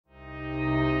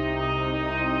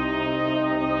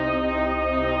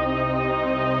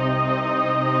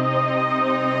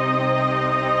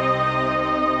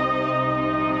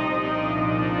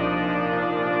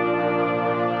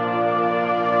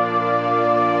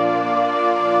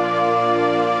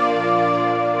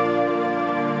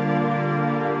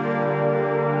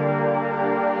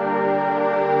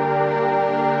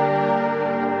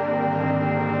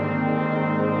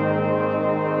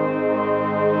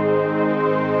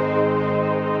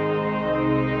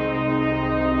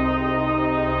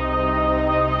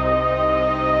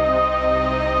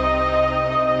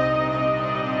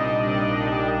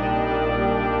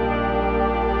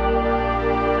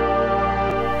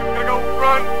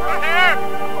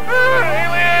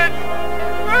Alien!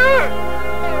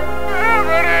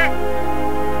 Ready!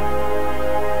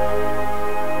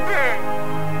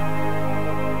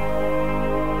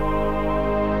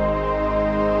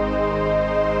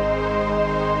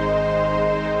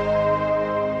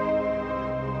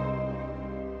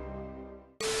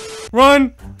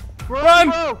 Run! Run!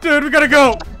 Bro. Dude, we gotta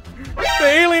go! The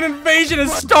alien invasion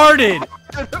has started!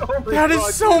 Oh my That is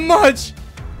God, so much!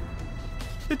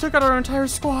 They took out our entire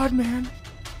squad, man.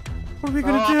 What are we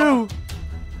gonna do?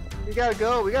 We gotta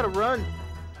go. We gotta run.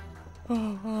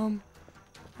 Oh,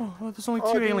 there's only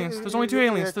Oh, two dude, aliens. There's only two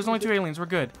aliens. There's only two aliens. We're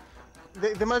good.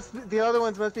 The other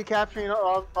ones must be capturing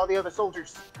all the other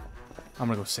soldiers. I'm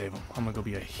gonna go save them. I'm gonna go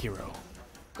be a hero.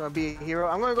 Gonna be a hero.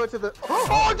 I'm gonna go to the.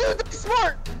 Oh, dude, they're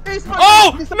smart. They're smart.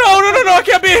 Oh! No! I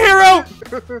can't be a hero!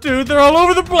 Dude, they're all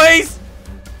over the place!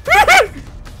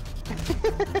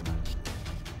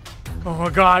 Oh my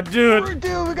God, dude!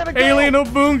 Dude, we gotta go. Alien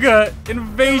Obunga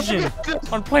invasion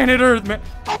on planet Earth, man.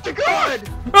 Oh my God!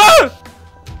 Ah!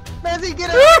 Mezzy,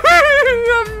 get out!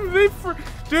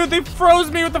 Dude, they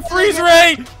froze me with the freeze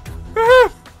ray!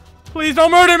 Please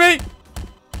don't murder me!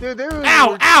 Dude,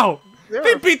 Ow!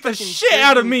 They beat the shit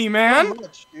out of me, man!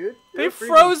 They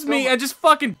froze me and just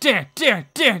fucking beat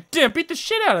the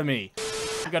shit out of me.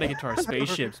 We gotta get to our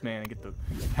spaceships, man, and get the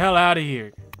hell out of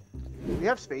here. We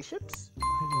have spaceships?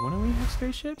 Wouldn't we have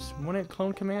spaceships? Wouldn't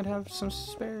Clone Command have some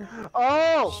spare?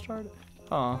 Oh!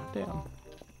 Oh, damn.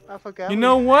 I forgot. You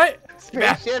know what?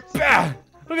 Spaceships?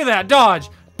 Look at that, dodge!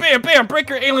 Bam, bam, break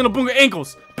your alien Obunga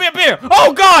ankles! Bam, bam!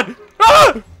 Oh God!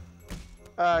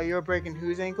 Ah! You're breaking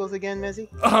whose ankles again, Mezzy?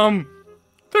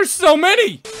 There's so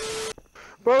many!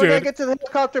 Bro, we gotta get to the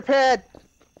helicopter pad!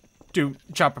 Dude,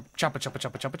 chopper pad,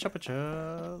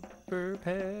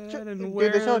 and where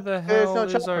the hell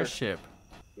is our ship?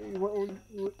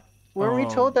 Weren't we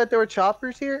told that there were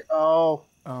choppers here? Oh.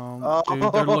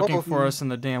 Dude, they're looking for us in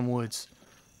the damn woods.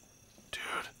 Dude,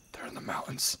 they're in the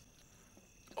mountains.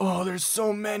 Oh, there's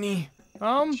so many.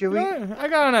 Should we? I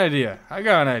got an idea.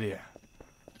 Got an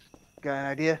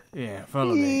idea? Yeah,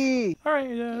 follow me. Alright,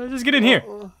 let's just get in here.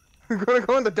 We're gonna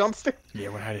go in the dumpster? Yeah,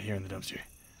 we're hiding here in the dumpster.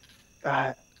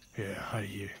 Yeah, hide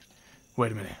here.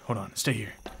 Wait a minute. Hold on. Stay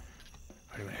here.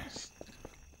 Wait a minute.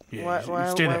 Yeah,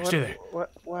 stay there.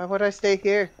 Why would I stay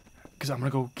here? Because I'm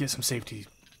gonna go get some safety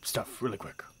stuff really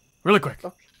quick. Really quick.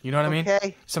 Okay. You know what I mean?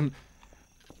 Okay.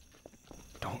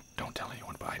 Don't tell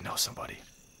anyone, but I know somebody.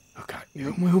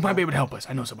 Who might be able to help us?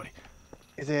 I know somebody.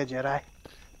 Is it a Jedi?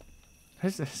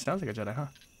 This sounds like a Jedi, huh?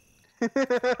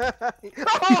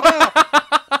 Oh!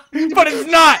 But it's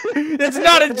not! It's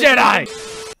not a Jedi!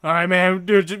 Alright, man.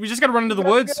 Dude, we just gotta run into the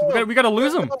woods. We gotta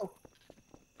lose them.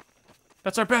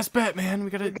 That's our best bet, man.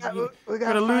 We gotta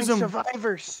lose them.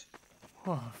 Survivors.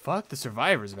 Oh, fuck the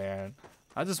survivors, man.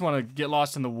 I just want to get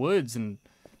lost in the woods and,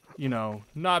 you know,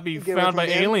 not be found by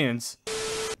aliens.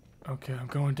 Okay, I'm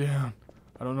going down.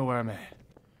 I don't know where I'm at.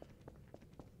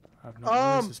 I have no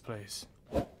where is this place.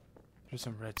 There's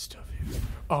some red stuff here.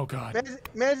 Oh God.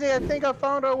 Mezzy, I think I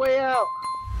found our way out.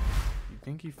 You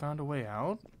think you found a way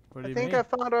out? What do you mean? I think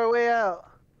I found our way out.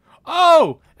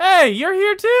 Oh! Hey, you're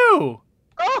here too!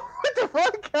 Oh, what the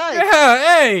fuck, guys? Yeah,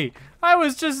 hey! I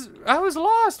was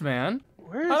lost, man.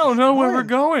 I don't know where we're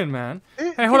going, man.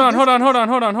 Hey, hold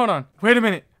on. Wait a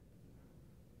minute.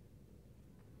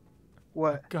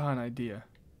 What? Got an idea.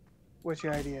 What's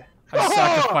your idea? I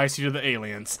sacrifice you to the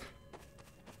aliens.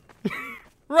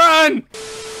 Run!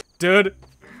 Dude,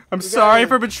 I'm sorry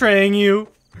for betraying you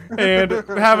and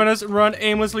having us run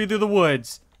aimlessly through the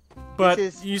woods. But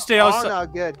you stay outside. Oh,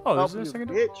 no, good. Oh, there's a second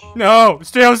door? Bitch. No,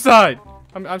 stay outside.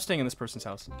 I'm staying in this person's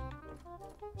house.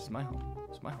 This is my home.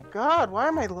 God, why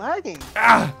am I lagging?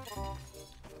 Ah!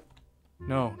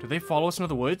 No, did they follow us into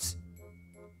the woods?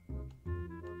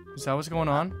 Is that what's going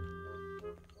on?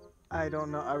 I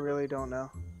don't know. I really don't know.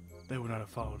 They would not have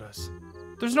followed us.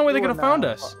 There's no way they could have found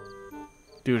us.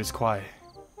 Dude, it's quiet.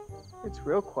 It's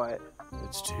real quiet.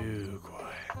 It's too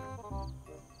quiet.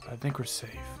 I think we're safe.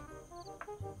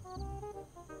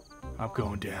 I'm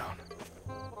going down.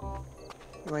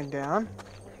 Going down?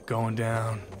 Going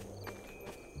down.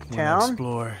 Town?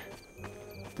 Explore.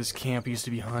 This camp used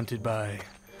to be haunted by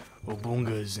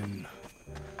Obungas and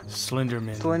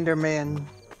Slendermen. Slenderman.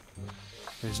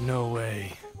 There's no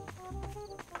way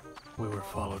we were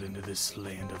followed into this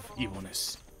land of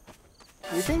evilness.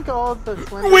 You think all the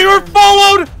Slendermen... We were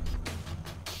followed!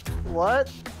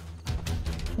 What?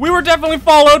 We were definitely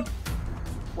followed!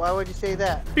 Why would you say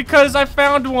that? Because I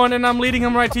found one and I'm leading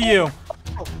him right to you.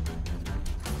 Oh.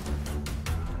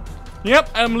 Yep,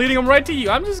 I'm leading him right to you.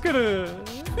 I'm just gonna...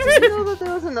 Did you know that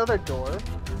there was another door?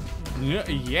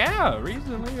 Yeah,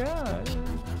 recently, yeah.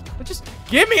 But just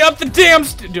get me up the damn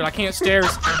dude, I can't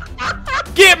stairs.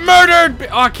 Get murdered!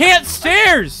 Oh, I can't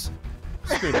stairs!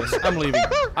 Screw this, I'm leaving.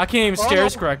 I can't even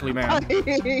stairs correctly, man.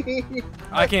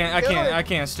 I can't stairs. You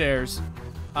can't stairs?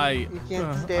 I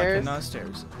cannot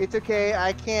stairs. It's okay,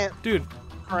 I can't. Dude,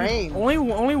 frame.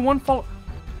 Only one fall.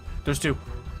 There's two.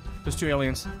 There's two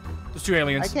aliens. There's two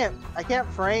aliens. I can't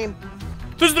frame.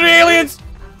 There's 3 aliens!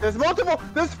 There's multiple.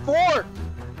 There's 4.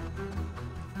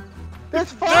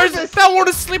 There's 5. That one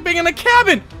is sleeping in the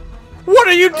cabin! What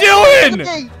are you doing?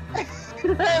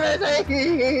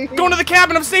 Going to the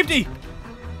cabin of safety!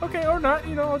 Okay, or not,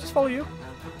 you know, I'll just follow you.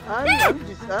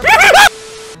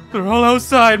 They're all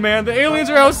outside, man. The aliens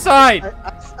are outside!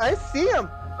 I see them.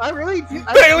 I really do.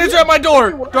 The aliens are at my door!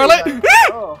 Do I let...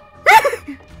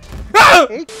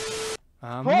 Hey.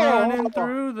 I'm running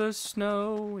through the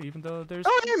snow, even though there's...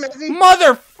 Oh, hey, Mezzy.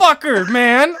 Motherfucker,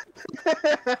 man!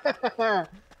 What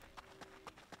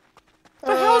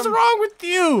the hell's wrong with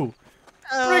you?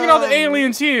 Bringing all the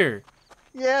aliens here.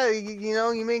 Yeah, you know,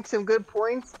 you make some good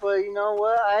points, but you know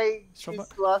what? I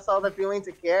just lost all the feeling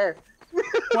to care.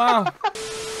 Wow.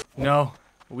 No,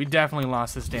 we definitely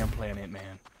lost this damn planet,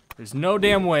 man. There's no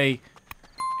damn way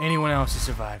anyone else is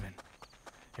surviving.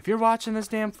 If you're watching this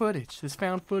damn footage, this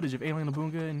found footage of Alien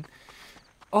Obunga and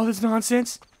all this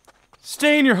nonsense,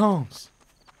 stay in your homes.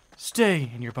 Stay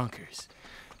in your bunkers.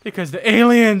 Because the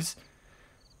aliens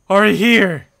are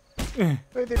here.